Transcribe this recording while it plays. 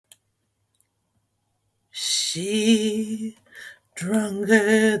she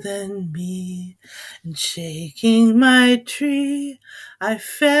drunker than me, and shaking my tree, I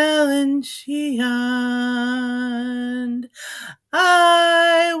fell and she yawned.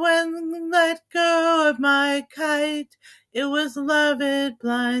 I when let go of my kite, it was love at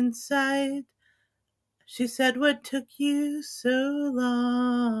blind sight. She said, what took you so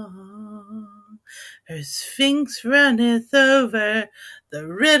long? Her sphinx runneth over the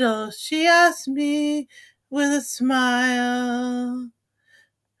riddle she asked me with a smile.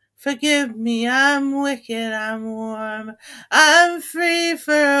 Forgive me, I'm wicked, I'm warm, I'm free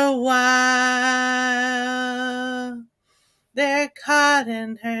for a while. They're caught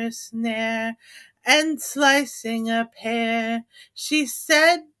in her snare and slicing a pear. She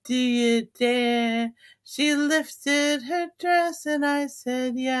said, do you dare? She lifted her dress and I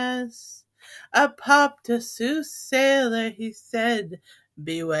said yes. Up popped a Sioux sailor, he said,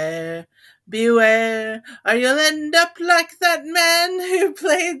 beware, beware, or you'll end up like that man who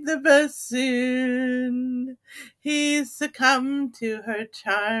played the bassoon. He succumbed to her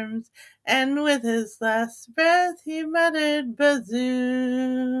charms, and with his last breath he muttered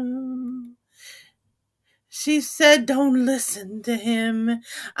bazoom. She said, don't listen to him.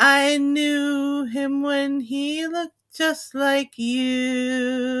 I knew him when he looked just like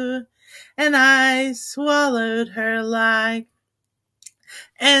you. And I swallowed her lie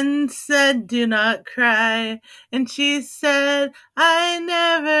and said, do not cry. And she said, I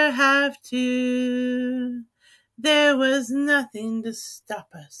never have to. There was nothing to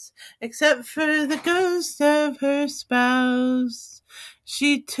stop us except for the ghost of her spouse.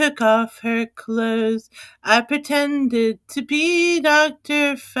 She took off her clothes. I pretended to be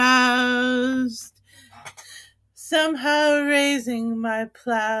Dr. Faust. Somehow raising my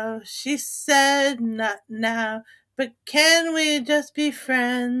plow, she said, not now, but can we just be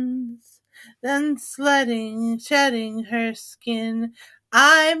friends? Then shedding her skin,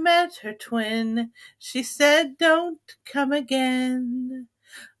 I met her twin. She said, don't come again,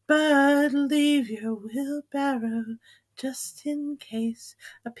 but leave your wheelbarrow just in case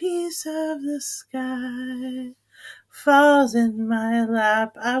a piece of the sky falls in my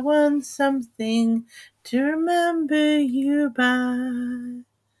lap. I want something to remember you by.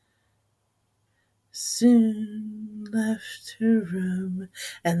 Soon left her room,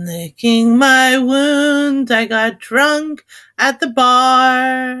 and licking my wounds, I got drunk at the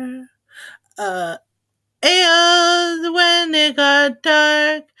bar. And when it got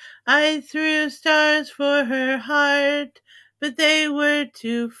dark, I threw stars for her heart, but they were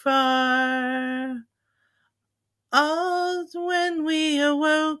too far. All's when we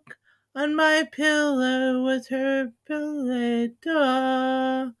awoke, on my pillow was her billet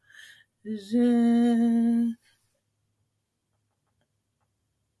d'or.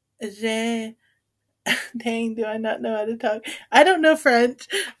 Dang, do I not know how to talk? I don't know French,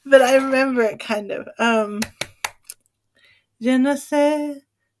 but I remember it kind of. Je ne sais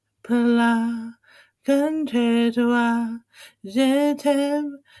pas contre toi, je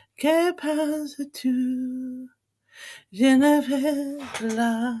t'aime, que penses-tu? Je ne vais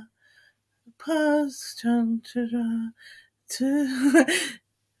pas contre toi,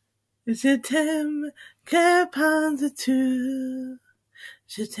 je t'aime, que penses-tu?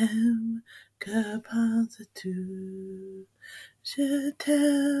 Je t'aime, que penses-tu? Je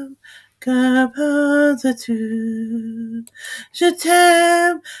t'aime, que penses-tu? Je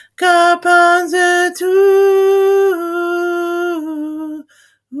t'aime, que penses-tu?